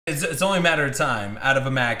It's only a matter of time out of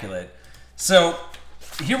Immaculate. So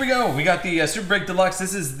here we go. We got the Super Break Deluxe.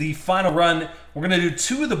 This is the final run. We're going to do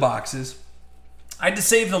 2 of the boxes. I had to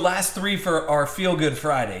save the last 3 for our Feel Good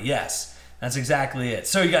Friday. Yes, that's exactly it.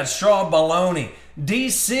 So you got Straw Baloney,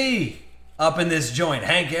 DC up in this joint.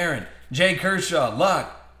 Hank Aaron, Jay Kershaw,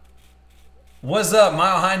 Luck. What's up,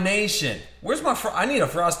 Mile High Nation? Where's my... I need a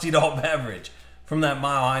Frosty Adult Beverage from that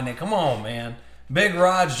Mile High Nation. Come on, man. Big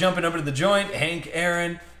Raj jumping up to the joint. Hank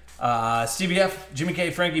Aaron, Stevie F, Jimmy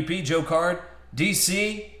K, Frankie P, Joe Card,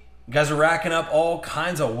 DC. You guys are racking up all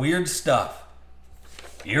kinds of weird stuff.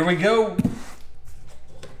 Here we go.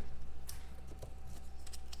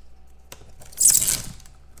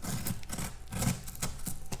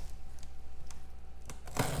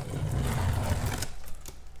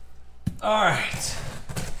 All right.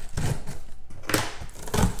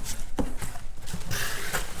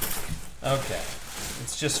 Okay.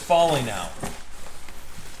 It's just falling out.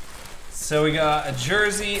 So we got a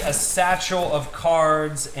jersey, a satchel of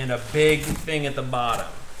cards, and a big thing at the bottom.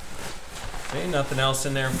 Okay, nothing else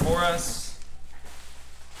in there for us.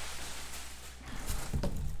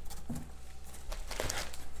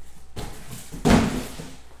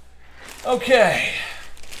 Okay.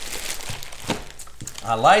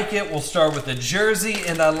 I like it. We'll start with the jersey,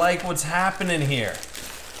 and I like what's happening here.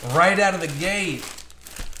 Right out of the gate.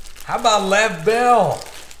 How about Lev Bell?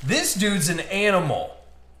 This dude's an animal.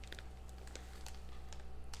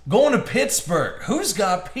 Going to Pittsburgh. Who's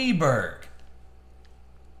got P-Burg?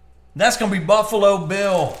 That's going to be Buffalo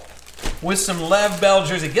Bill with some Lev Bell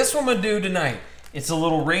jersey. Guess what I'm going to do tonight? It's a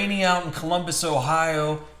little rainy out in Columbus,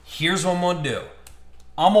 Ohio. Here's what I'm going to do.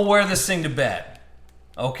 I'm going to wear this thing to bed.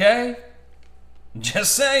 Okay?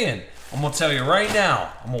 Just saying. I'm going to tell you right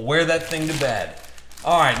now. I'm going to wear that thing to bed.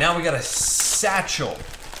 All right, now we got a satchel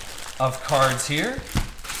of cards here.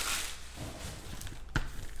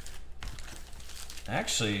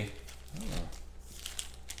 Actually,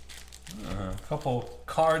 a couple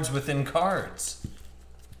cards within cards.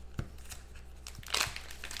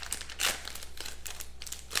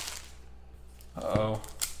 Uh-oh.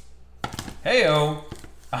 Hey-oh.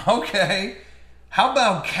 Okay. How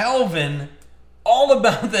about Kelvin? All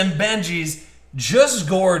about them Benjis. Just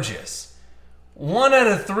gorgeous. 1 out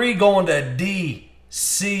of 3 going to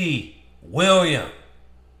D.C. William.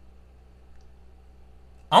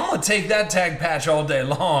 I'm going to take that tag patch all day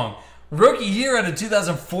long. Rookie year out of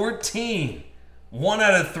 2014. 1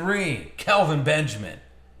 out of 3. Kelvin Benjamin.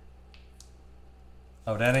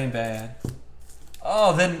 Oh, that ain't bad.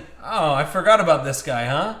 Oh, then... Oh, I forgot about this guy,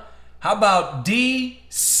 huh? How about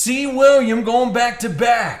D.C. William going back to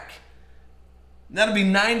back? That'll be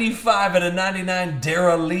 95 out of 99.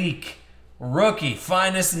 Derelique. Rookie.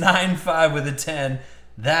 Finest 9.5 with a 10.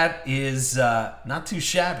 That is not too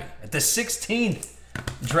shabby. At the 16th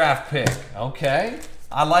draft pick. Okay.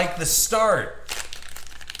 I like the start.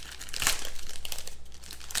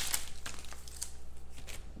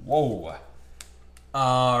 Whoa.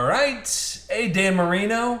 All right. Hey, Dan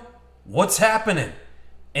Marino. What's happening?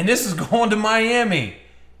 And this is going to Miami.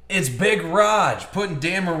 It's Big Raj putting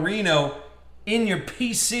Dan Marino in your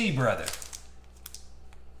PC, brother.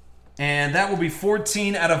 And that will be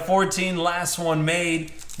 14 out of 14. Last one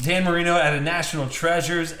made. Dan Marino out of National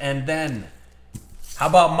Treasures. And then, how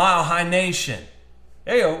about Mile High Nation?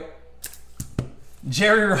 Heyo.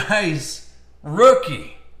 Jerry Rice,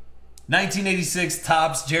 rookie. 1986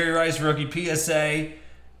 Topps Jerry Rice rookie PSA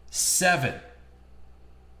 7.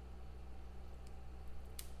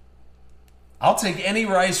 I'll take any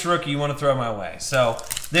Rice rookie you want to throw my way. So,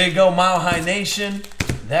 there you go, Mile High Nation.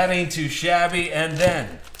 That ain't too shabby. And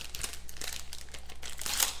then,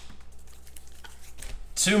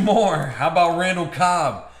 2 more. How about Randall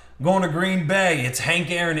Cobb going to Green Bay? It's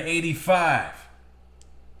Hank Aaron 85.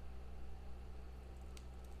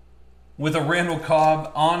 With a Randall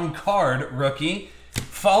Cobb on card rookie.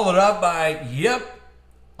 Followed up by, yep,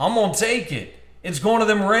 I'm going to take it. It's going to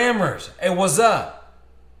them Rammers. Hey, what's up?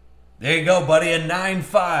 There you go, buddy. A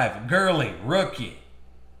 9.5 Gurley rookie.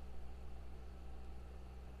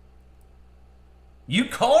 You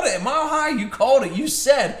called it. Mile High, you called it. You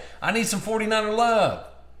said, I need some 49er love.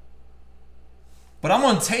 But I'm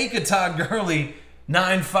going to take a Todd Gurley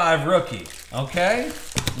 9.5 rookie. Okay?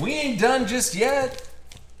 We ain't done just yet.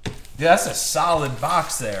 Dude, that's a solid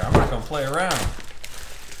box there. I'm not going to play around.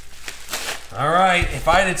 All right. If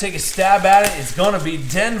I had to take a stab at it, it's going to be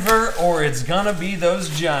Denver or it's going to be those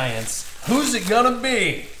Giants. Who's it going to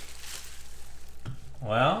be?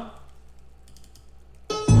 Well...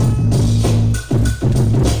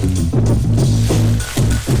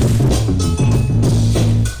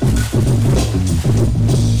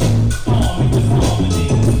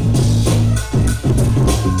 Oh,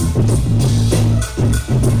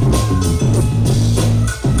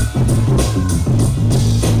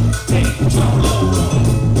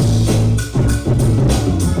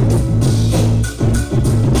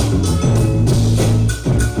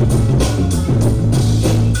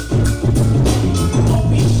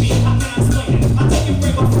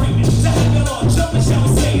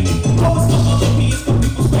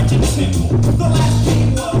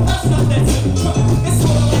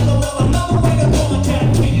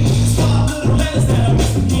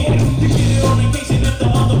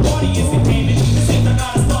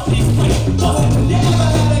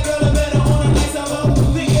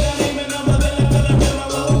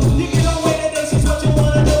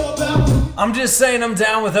 I'm just saying I'm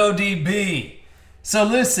down with ODB. So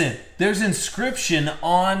listen, there's inscription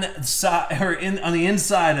on the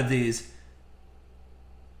inside of these.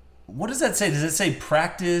 What does that say? Does it say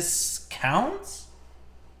practice counts?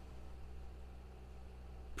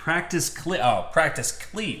 Practice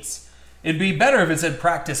cleats. It'd be better if it said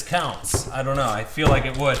practice counts. I don't know. I feel like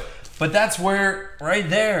it would. But that's where, right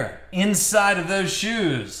there, inside of those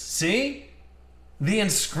shoes. See? The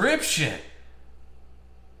inscription.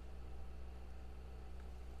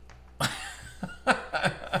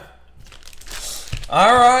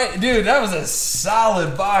 All right, dude, that was a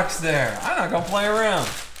solid box there. I'm not going to play around.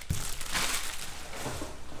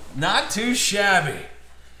 Not too shabby.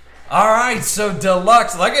 All right, so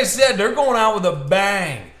Deluxe, like I said, they're going out with a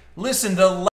bang. Listen, Deluxe.